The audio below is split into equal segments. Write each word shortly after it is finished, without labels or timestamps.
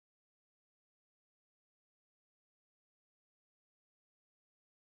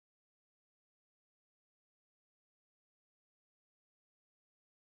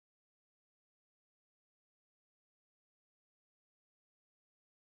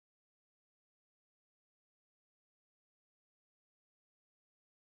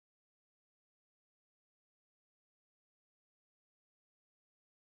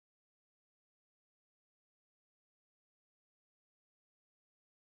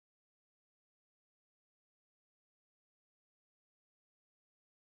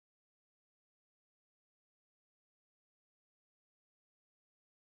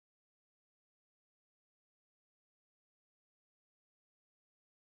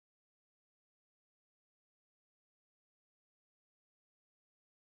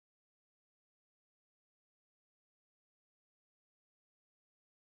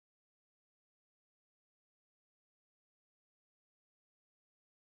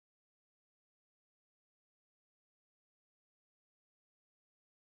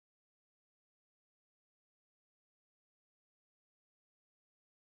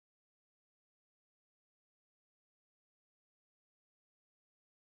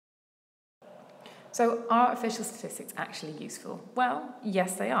So are official statistics actually useful? Well,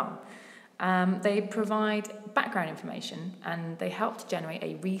 yes, they are. They provide background information and they help to generate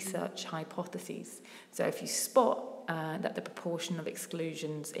a research hypothesis. So if you spot that the proportion of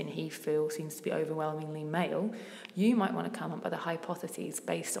exclusions in Heathfield seems to be overwhelmingly male, you might want to come up with a hypothesis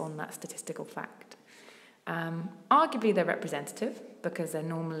based on that statistical fact. Arguably they're representative because they're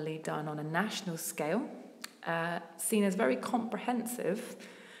normally done on a national scale, seen as very comprehensive,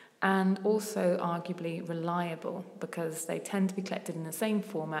 and also arguably reliable because they tend to be collected in the same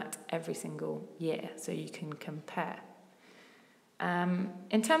format every single year, so you can compare.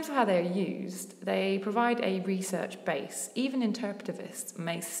 In terms of how they're used, they provide a research base. Even interpretivists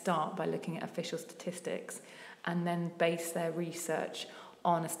may start by looking at official statistics and then base their research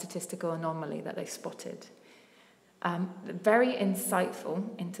on a statistical anomaly that they spotted. Very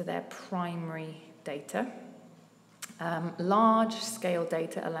insightful into their primary data. Large-scale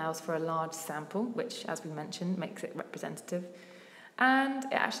data allows for a large sample, which, as we mentioned, makes it representative. And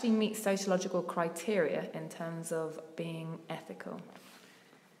it actually meets sociological criteria in terms of being ethical.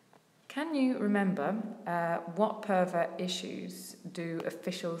 Can you remember what pervert issues do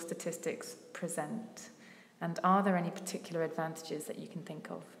official statistics present? And are there any particular advantages that you can think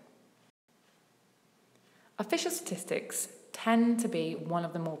of? Official statistics tend to be one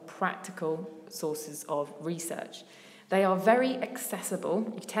of the more practical sources of research. They are very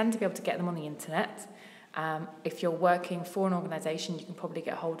accessible. You tend to be able to get them on the internet. If you're working for an organisation, you can probably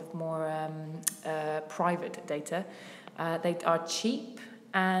get hold of more private data. They are cheap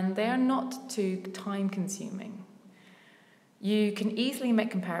and they are not too time-consuming. You can easily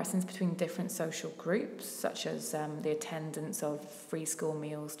make comparisons between different social groups, such as the attendance of free school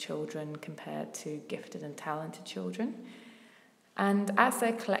meals children compared to gifted and talented children. And as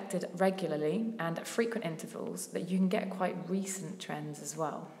they're collected regularly and at frequent intervals, that you can get quite recent trends as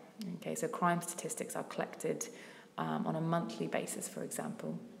well. Okay, so crime statistics are collected on a monthly basis, for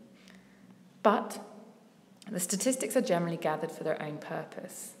example. But the statistics are generally gathered for their own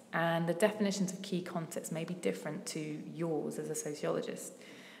purpose, and the definitions of key concepts may be different to yours as a sociologist.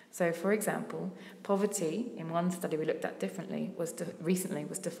 So, for example, poverty, in one study we looked at differently, recently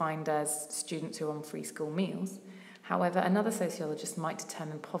was defined as students who are on free school meals. However, another sociologist might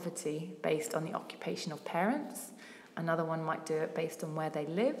determine poverty based on the occupation of parents. Another one might do it based on where they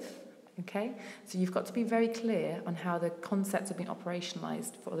live. Okay? So you've got to be very clear on how the concepts have been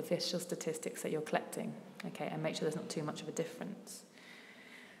operationalised for the official statistics that you're collecting. Okay? And make sure there's not too much of a difference.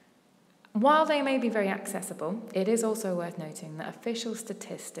 While they may be very accessible, it is also worth noting that official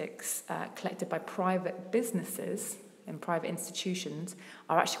statistics collected by private businesses and private institutions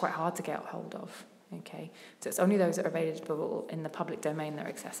are actually quite hard to get hold of. Okay, so it's only those that are available in the public domain that are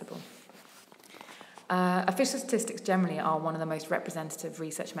accessible. Official statistics generally are one of the most representative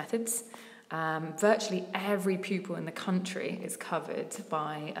research methods. Virtually every pupil in the country is covered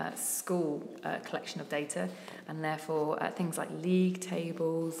by school collection of data, and therefore things like league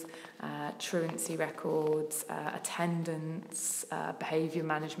tables, truancy records, attendance, behaviour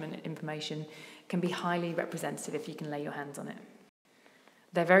management information can be highly representative if you can lay your hands on it.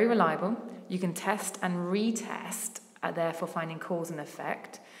 They're very reliable. You can test and retest, therefore finding cause and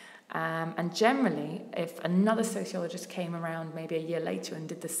effect. And generally, if another sociologist came around maybe a year later and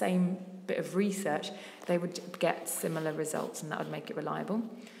did the same bit of research, they would get similar results, and that would make it reliable.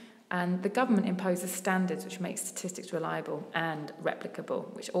 And the government imposes standards which make statistics reliable and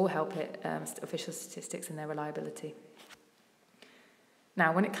replicable, which all help official statistics in their reliability.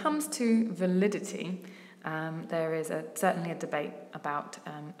 Now, when it comes to validity, there is certainly a debate about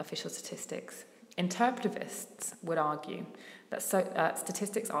official statistics. Interpretivists would argue that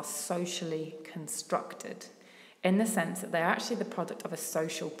statistics are socially constructed in the sense that they're actually the product of a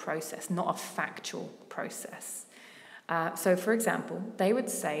social process, not a factual process. So, for example, they would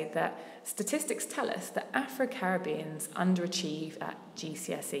say that statistics tell us that Afro-Caribbeans underachieve at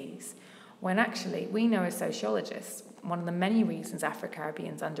GCSEs, when actually we know as sociologists one of the many reasons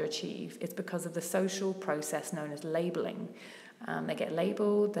Afro-Caribbeans underachieve is because of the social process known as labelling. They get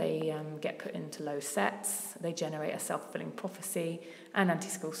labelled, they get put into low sets, they generate a self-fulfilling prophecy and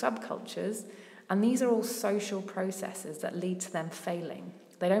anti-school subcultures, and these are all social processes that lead to them failing.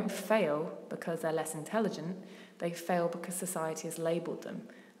 They don't fail because they're less intelligent, they fail because society has labelled them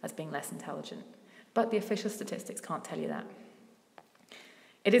as being less intelligent. But the official statistics can't tell you that.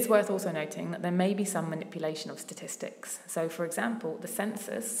 It is worth also noting that there may be some manipulation of statistics. So, for example, the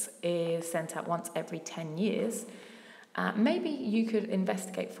census is sent out once every 10 years. Maybe you could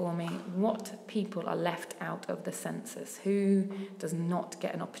investigate for me what people are left out of the census, who does not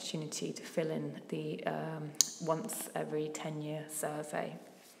get an opportunity to fill in the once every 10-year survey.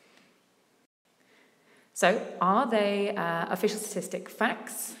 So, are they official statistic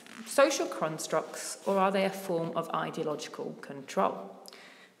facts, social constructs, or are they a form of ideological control?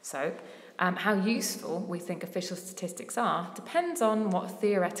 So, how useful we think official statistics are depends on what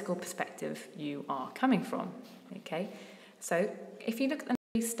theoretical perspective you are coming from. Okay, so if you look at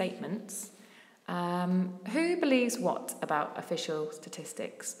these statements, who believes what about official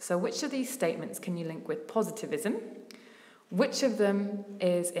statistics? So, which of these statements can you link with positivism? Which of them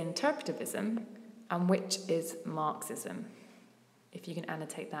is interpretivism? And which is Marxism? If you can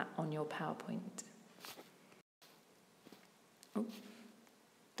annotate that on your PowerPoint. Oh,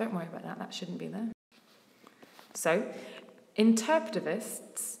 don't worry about that, that shouldn't be there. So,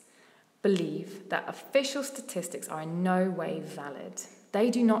 interpretivists believe that official statistics are in no way valid. They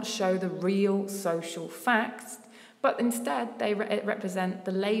do not show the real social facts, but instead they represent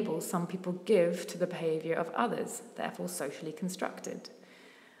the labels some people give to the behaviour of others, therefore socially constructed.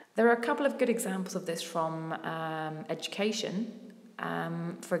 There are a couple of good examples of this from education.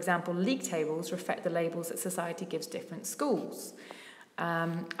 For example, league tables reflect the labels that society gives different schools.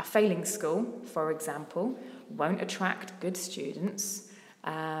 A failing school, for example, won't attract good students,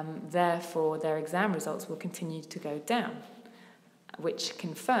 therefore their exam results will continue to go down, which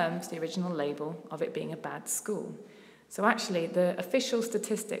confirms the original label of it being a bad school. So actually, the official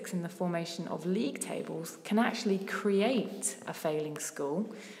statistics in the formation of league tables can actually create a failing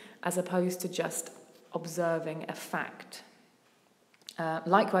school as opposed to just observing a fact.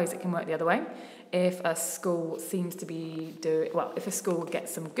 Likewise, it can work the other way. If a school seems to be if a school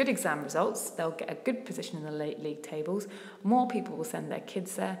gets some good exam results, they'll get a good position in the league tables. More people will send their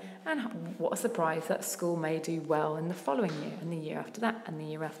kids there, and what a surprise, that school may do well in the following year, and the year after that, and the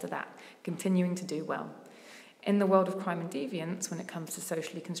year after that, continuing to do well. In the world of crime and deviance, when it comes to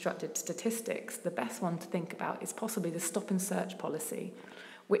socially constructed statistics, the best one to think about is possibly the stop and search policy,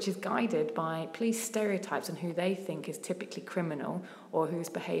 which is guided by police stereotypes on who they think is typically criminal or who's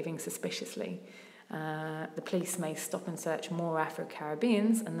behaving suspiciously. The police may stop and search more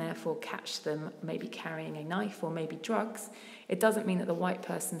Afro-Caribbeans and therefore catch them maybe carrying a knife or maybe drugs. It doesn't mean that the white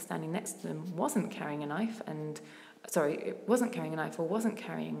person standing next to them wasn't carrying a knife or wasn't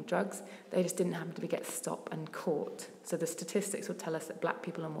carrying drugs. They just didn't happen to get stopped and caught. So the statistics will tell us that black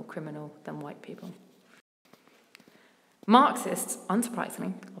people are more criminal than white people. Marxists,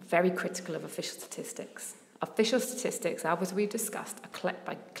 unsurprisingly, are very critical of official statistics. Official statistics, as we've discussed,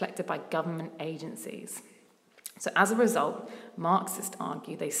 are collected by government agencies. So as a result, Marxists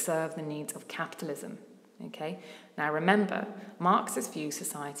argue they serve the needs of capitalism. Okay? Now remember, Marxists view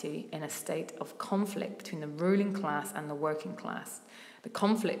society in a state of conflict between the ruling class and the working class. The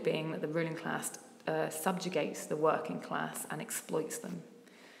conflict being that the ruling class subjugates the working class and exploits them.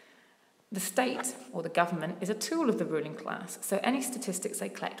 The state, or the government, is a tool of the ruling class, so any statistics they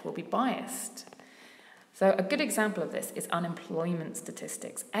collect will be biased. So a good example of this is unemployment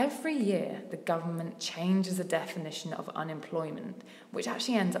statistics. Every year, the government changes the definition of unemployment, which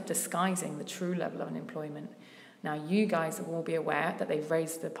actually ends up disguising the true level of unemployment. Now, you guys will all be aware that they've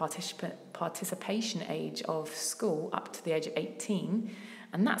raised the participation age of school up to the age of 18,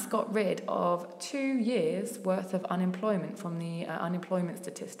 and that's got rid of 2 years' worth of unemployment from the unemployment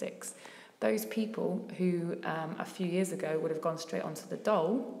statistics. Those people who a few years ago would have gone straight onto the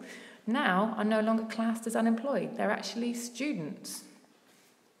dole now are no longer classed as unemployed. They're actually students.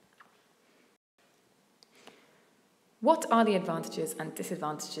 What are the advantages and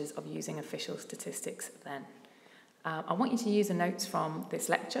disadvantages of using official statistics then? I want you to use the notes from this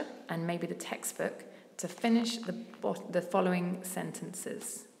lecture and maybe the textbook to finish the following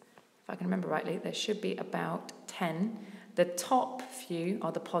sentences. If I can remember rightly, there should be about 10. The top few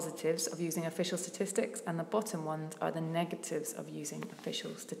are the positives of using official statistics, and the bottom ones are the negatives of using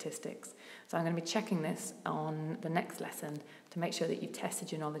official statistics. So I'm going to be checking this on the next lesson to make sure that you've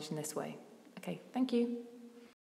tested your knowledge in this way. Okay, thank you.